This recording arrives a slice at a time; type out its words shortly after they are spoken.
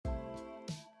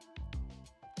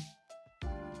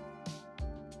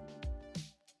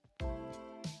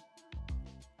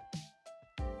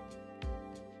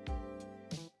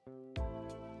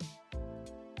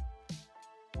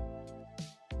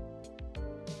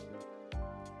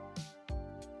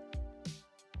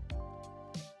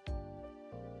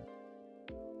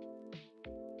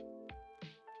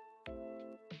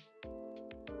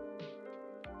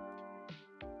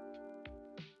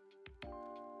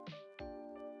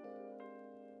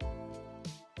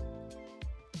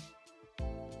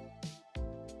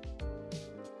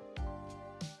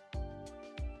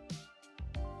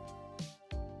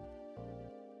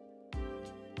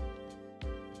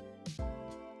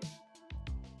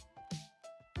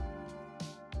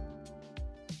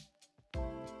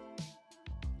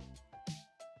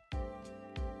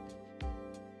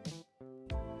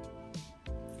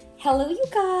Hello you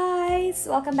guys!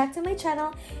 Welcome back to my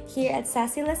channel here at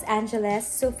Sassy Los Angeles.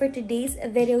 So for today's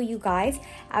video you guys,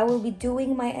 I will be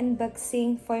doing my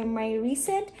unboxing for my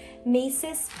recent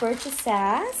MACY'S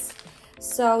purchases.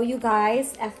 So you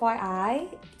guys, FYI,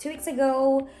 2 weeks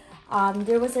ago,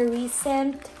 there was a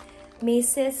recent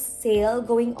MACY'S sale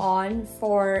going on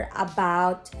for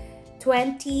about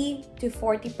 20 to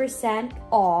 40%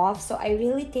 off. So I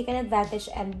really taken advantage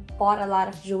and bought a lot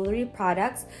of jewelry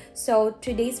products. So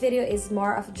today's video is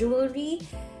more of jewelry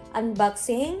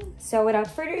unboxing. So without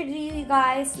further ado, you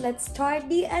guys, let's start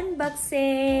the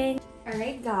unboxing.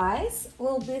 Alright guys,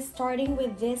 we'll be starting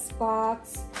with this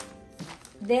box.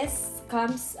 This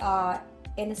comes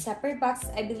in a separate box.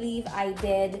 I believe I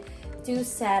did two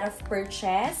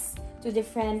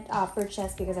different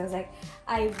purchase because I was like,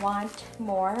 I want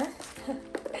more.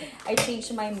 I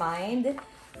changed my mind,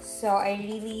 so I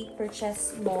really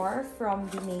purchased more from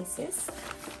the MACY'S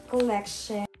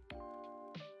collection.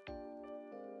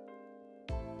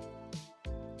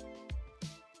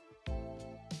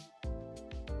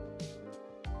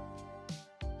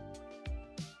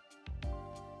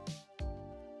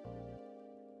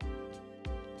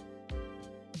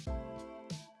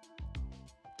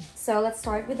 So let's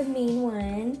start with the main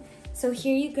one. So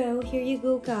here you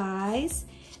go guys.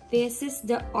 This is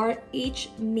the RH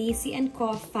Macy &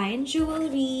 Co. Fine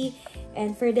Jewelry.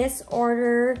 And for this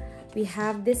order, we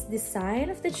have this design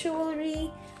of the jewelry.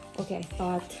 Okay, I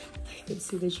thought I could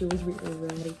see the jewelry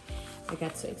already. I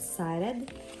got so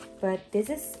excited. But this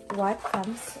is what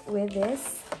comes with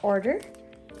this order.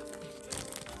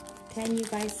 Can you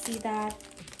guys see that?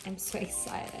 I'm so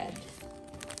excited.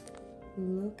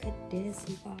 Look at this,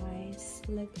 you guys.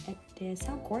 Look at this.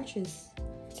 How gorgeous.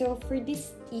 So for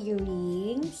these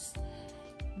earrings,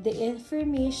 the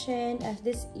information of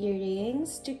these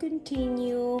earrings to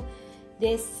continue,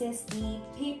 this is the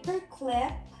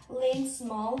Paperclip link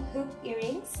small hoop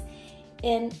earrings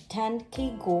in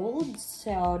 10K gold.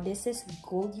 So this is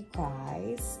gold, you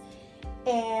guys.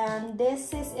 And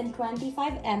this is in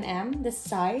 25mm. The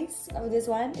size of this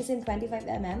one is in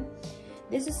 25mm.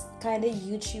 This is kind of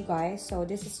huge, you guys, so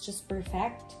this is just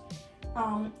perfect.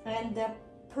 And the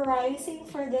pricing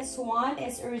for this one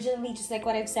is originally, just like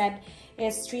what I've said,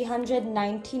 is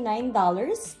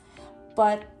 $399,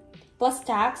 but plus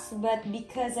tax. But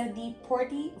because of the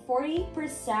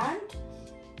 40%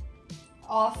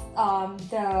 of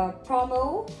the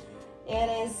promo, it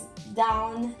is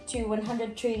down to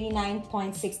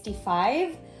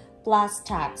 $139.65 plus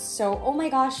tax. So oh my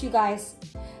gosh, you guys,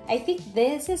 I think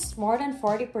this is more than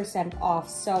 40% off.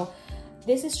 So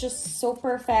this is just so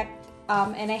perfect.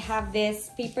 And I have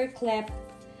this paperclip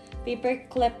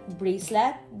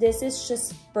bracelet. This is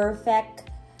just perfect.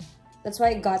 That's why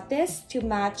I got this, to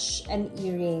match an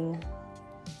earring.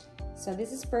 So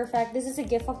this is perfect. This is a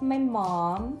gift of my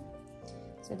mom.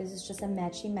 So this is just a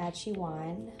matchy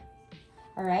one.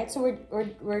 All right, so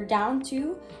we're down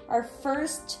to our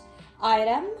first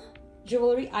item,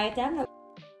 jewelry item.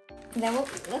 And then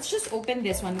let's just open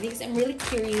this one because I'm really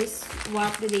curious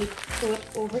what do they put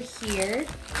over here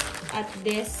at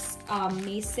this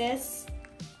MACY'S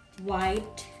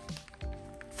white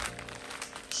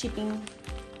shipping.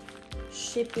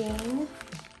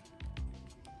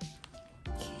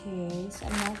 Okay, so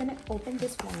I'm now gonna open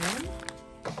this one.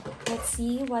 Let's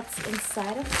see what's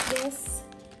inside of this,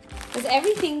 because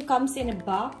everything comes in a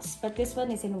box, but this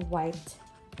one is in white.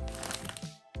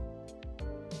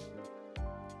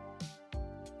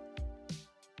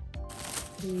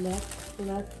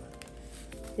 Look,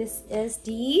 this is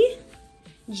the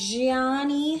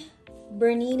Giani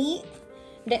Bernini,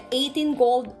 the 18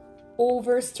 gold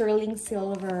over sterling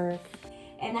silver,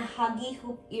 and a Huggie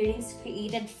hoop earrings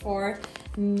created for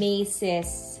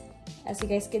MACY'S. As you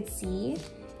guys can see,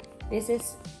 this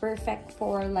is perfect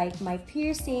for like my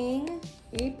ear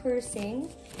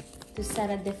piercing, to set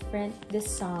a different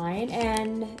design.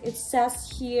 And it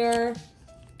says here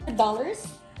 $,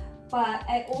 but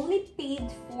I only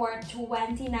paid for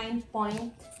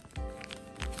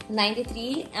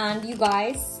 $29.93. And you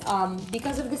guys,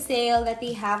 because of the sale that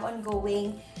they have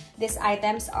ongoing, these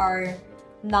items are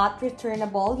not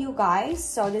returnable, you guys.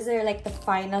 So these are like the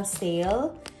final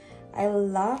sale. I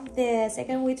love this. I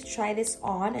can't wait to try this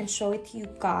on and show it to you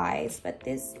guys. But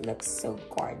this looks so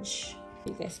gorgeous.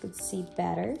 You guys could see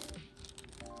better.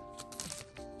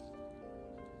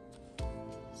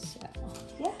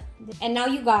 Yeah. And now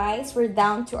you guys, we're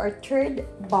down to our third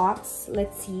box.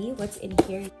 Let's see what's in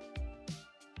here.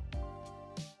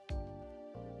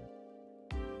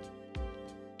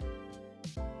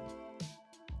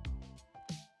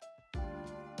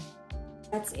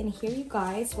 What's in here, you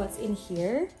guys? What's in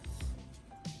here?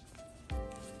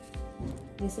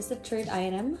 This is the third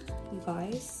item, you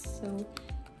guys. So,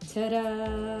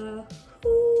 ta-da!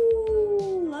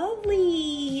 Ooh,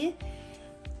 lovely!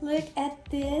 Look at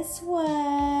this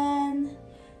one.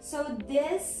 So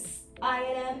this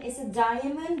item is a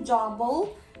diamond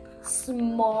double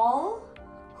small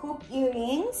hoop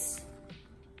earrings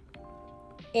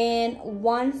in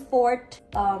 1/4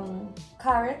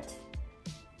 carat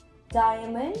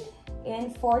diamond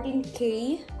in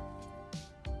 14K.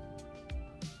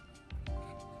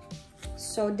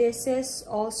 So this is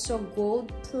also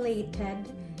gold plated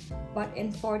but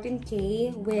in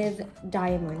 14K with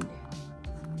diamond.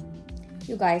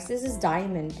 You guys, this is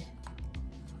diamond.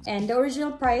 And the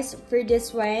original price for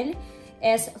this one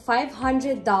is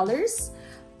 $500,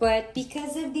 but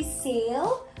because of the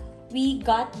sale, we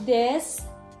got this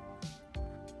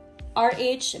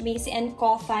RH Macy &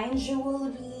 Co fine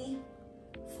jewelry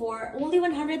for only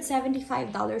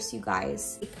 $175, you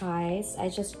guys. Guys, I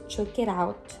just took it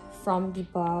out from the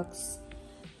box,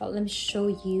 but let me show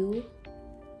you.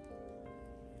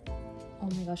 Oh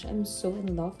my gosh, I'm so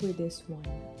in love with this one.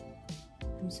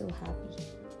 I'm so happy.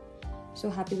 So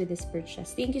happy with this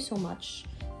purchase. Thank you so much,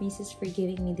 Macy's, for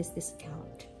giving me this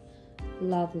discount.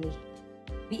 Lovely.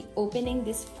 Be opening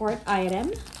this fourth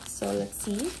item. So let's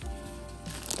see.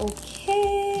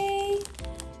 Okay.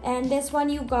 And this one,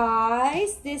 you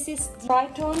guys, this is the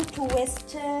Tritone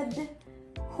twisted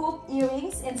hoop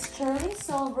earrings in sterling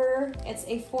silver. It's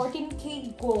a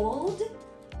 14K gold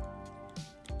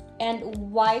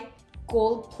and white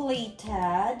gold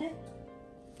plated.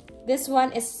 This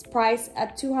one is priced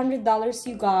at $200,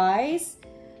 you guys,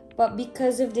 but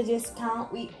because of the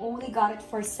discount, we only got it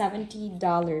for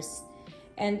 $70.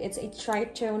 And it's a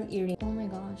tritone earring. Oh my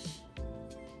gosh,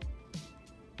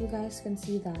 you guys can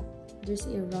see that there's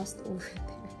a rust over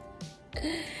there.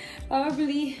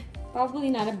 Probably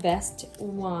not a best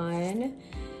one,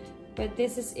 but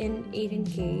this is in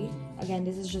 18K. Again,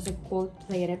 this is just a gold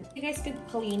plated. You guys could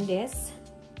clean this.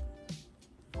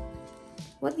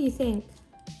 What do you think?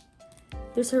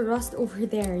 There's a rust over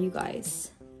there, you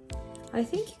guys. I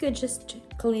think you could just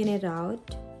clean it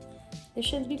out. This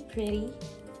should be pretty.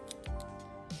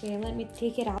 Okay, let me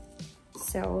take it out.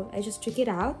 So I just took it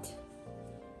out.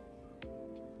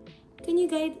 Can you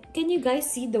guys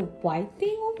see the white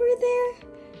thing over there?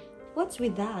 What's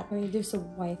with that? Or there's a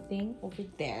white thing over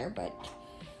there, but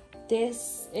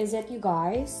this is it, you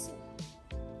guys.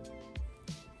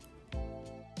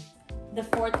 The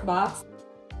fourth box.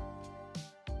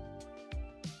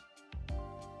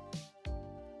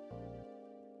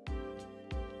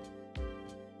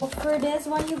 For this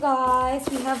one, you guys,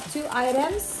 we have two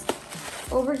items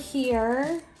over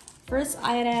here. First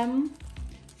item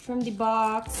from the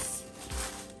box,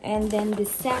 and then the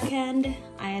second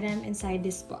item inside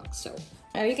this box. So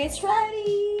are you guys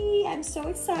ready? I'm so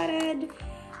excited.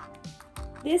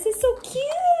 This is so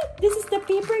cute. This is the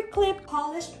Paperclip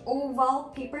polished oval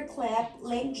Paperclip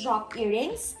link drop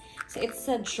earrings. So it's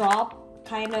a drop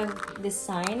kind of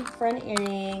design front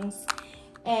earrings,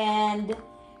 and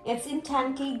it's in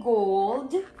 10K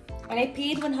gold, and I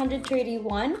paid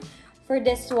 $131 for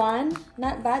this one.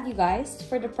 Not bad, you guys.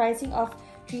 For the pricing of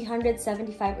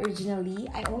 $375 originally,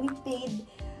 I only paid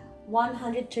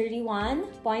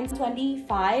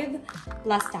 $131.25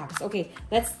 plus tax. Okay,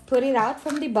 let's put it out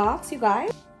from the box, you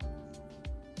guys.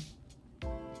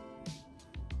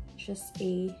 Just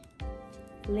a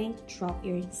link drop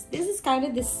earrings. This is kind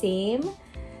of the same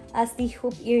as the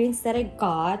hoop earrings that I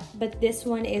got, but this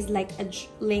one is like a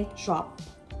link drop,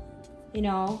 you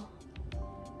know.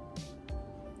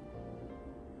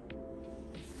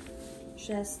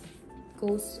 Just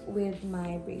goes with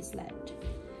my bracelet.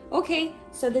 Okay,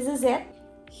 so this is it.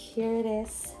 Here it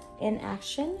is in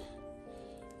action.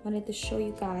 Wanted to show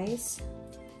you guys.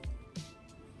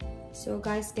 So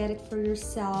guys, get it for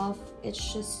yourself.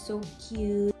 It's just so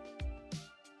cute.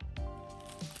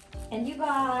 And you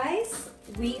guys,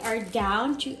 we are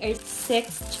down to our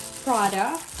sixth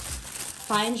product,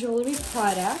 fine jewelry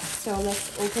product. So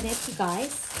let's open it, you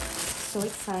guys. So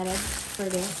excited for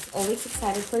this. Always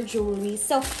excited for jewelry.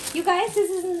 So you guys, this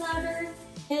is another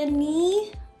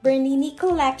Giani Bernini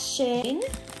collection.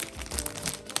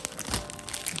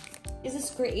 This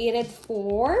is created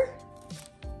for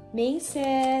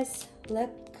Macy's.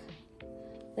 Look,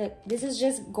 this is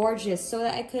just gorgeous. So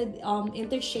that I could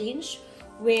interchange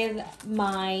with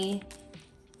my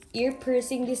ear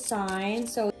piercing design.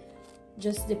 So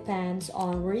just depends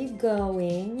on where you're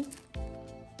going.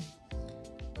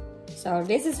 So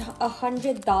this is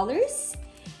 $100,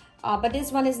 but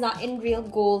this one is not in real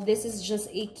gold. This is just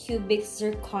a cubic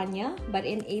zirconia, but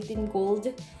in 18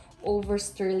 gold over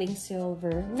sterling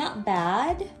silver. Not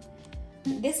bad.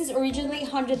 This is originally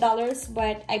 $100,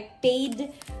 but I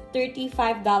paid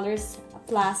 $35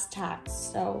 plus tax.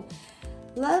 So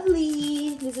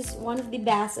lovely. This is one of the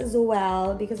best as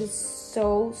well because it's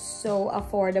so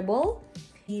affordable.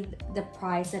 The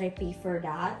price that I pay for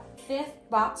that. 5th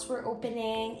box we're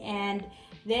opening, and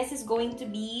this is going to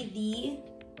be the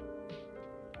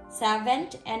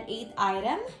 7th and 8th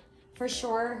item for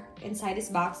sure inside this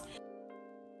box.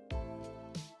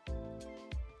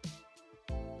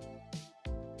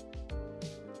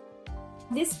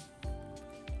 This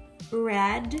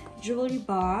red jewelry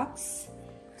box,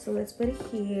 so let's put it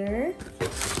here.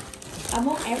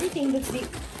 Among everything, that's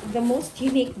the most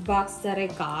unique box that I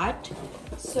got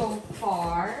so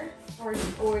far for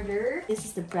the order. This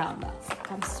is the brown box that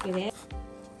comes with it.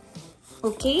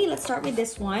 Okay, let's start with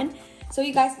this one. So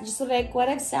you guys, just like what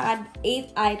I've said,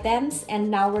 8 items,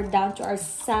 and now we're down to our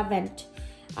 7th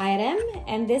item,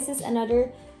 and this is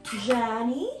another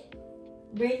Giani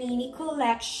Bernini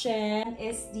collection.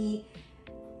 Is the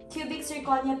cubic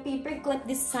zirconia paperclip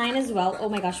design as well. Oh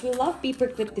my gosh, we love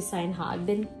paperclip design, huh? I've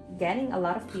been getting a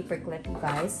lot of paperclip, you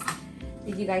guys.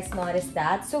 Did you guys notice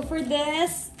that? So for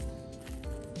this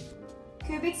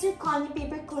cubic zirconia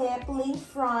paperclip, link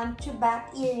front to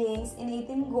back earrings in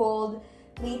 18 gold,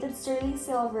 plated sterling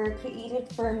silver, created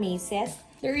for MACY'S.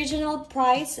 The original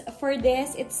price for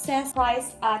this, it says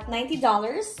price at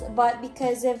 $90, but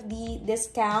because of the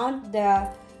discount, the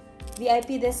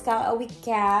VIP discount we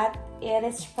get, it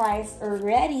is priced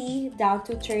already down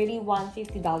to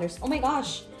 $31.50. Oh my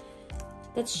gosh,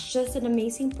 that's just an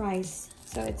amazing price.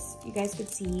 So it's, you guys could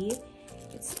see,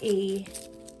 it's a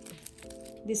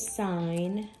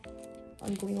design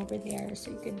on going over there,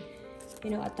 so you could, you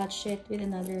know, attach it with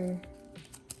another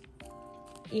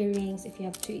earrings if you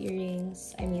have 2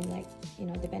 earrings. I mean, like, you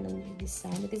know, depend on the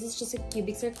design, but this is just a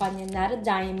cubic zirconia, not a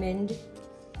diamond.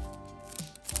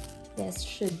 This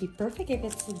should be perfect if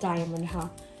it's a diamond, huh?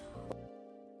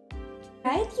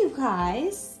 Right, you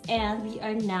guys, and we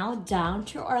are now down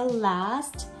to our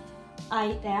last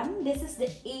item. This is the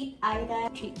 8th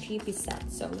item, three-piece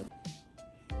set. So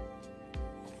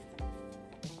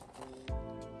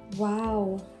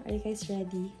wow, are you guys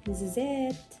ready? This is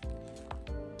it.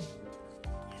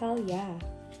 Hell yeah.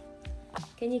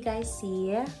 Can you guys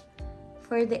see?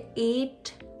 For the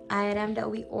 8th item that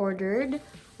we ordered,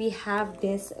 we have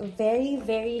this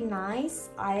very nice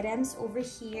items over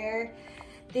here.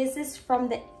 This is from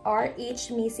the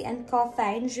RH Macy & Co.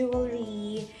 Fine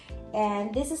Jewelry,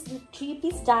 and this is the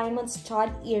 3-piece diamond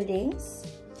stud earrings.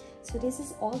 So this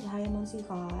is all diamonds, you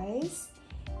guys,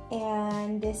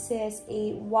 and this is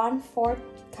a 1/4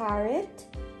 carat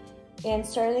in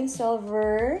sterling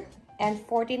silver and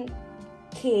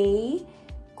 14K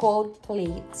gold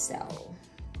plate. So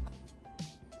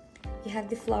you have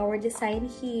the flower design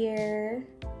here.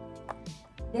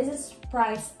 This is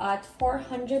priced at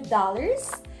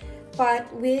 $400, but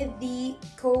with the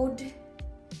code,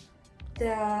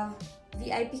 the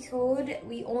VIP code,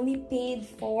 we only paid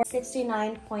for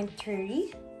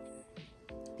 $69.30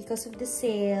 because of the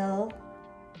sale.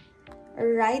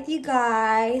 Alright, you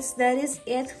guys, that is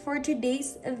it for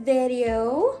today's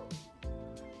video.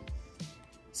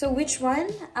 So which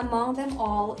one among them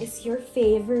all is your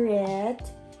favorite?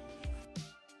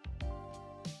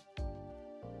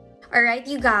 Alright,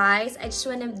 you guys, I just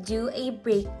want to do a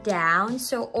breakdown.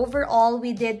 So overall,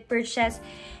 we did purchase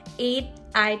 8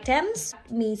 items.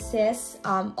 MACY'S,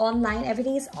 online,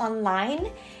 everything is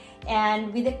online.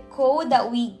 And with the code that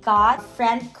we got,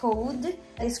 friend code,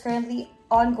 is currently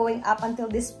ongoing up until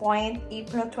this point,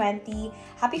 April 20.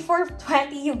 Happy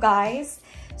 420, you guys.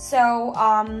 So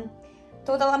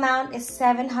total amount is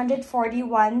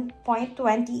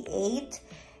 $741.28,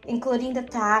 including the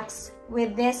tax.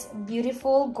 With this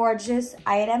beautiful, gorgeous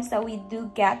items that we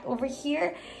do get over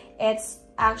here, it's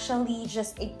actually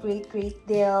just a great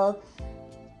deal.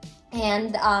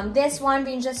 And this one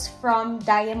ranges from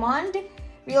diamond,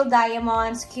 real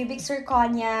diamonds, cubic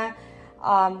zirconia,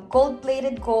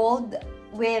 gold-plated gold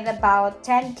with about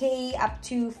 10K up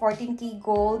to 14K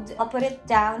gold. I'll put it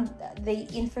down, the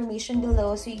information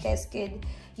below, so you guys could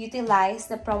utilize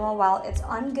the promo while it's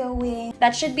ongoing.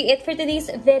 That should be it for today's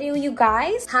video, you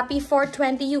guys. Happy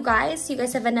 420, you guys. You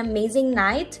guys have an amazing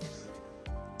night.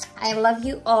 I love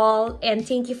you all, and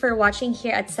thank you for watching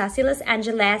here at Sassy Los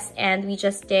Angeles. And we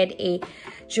just did a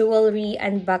jewelry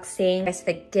unboxing. You guys have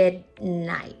a good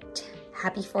night.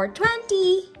 Happy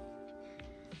 420.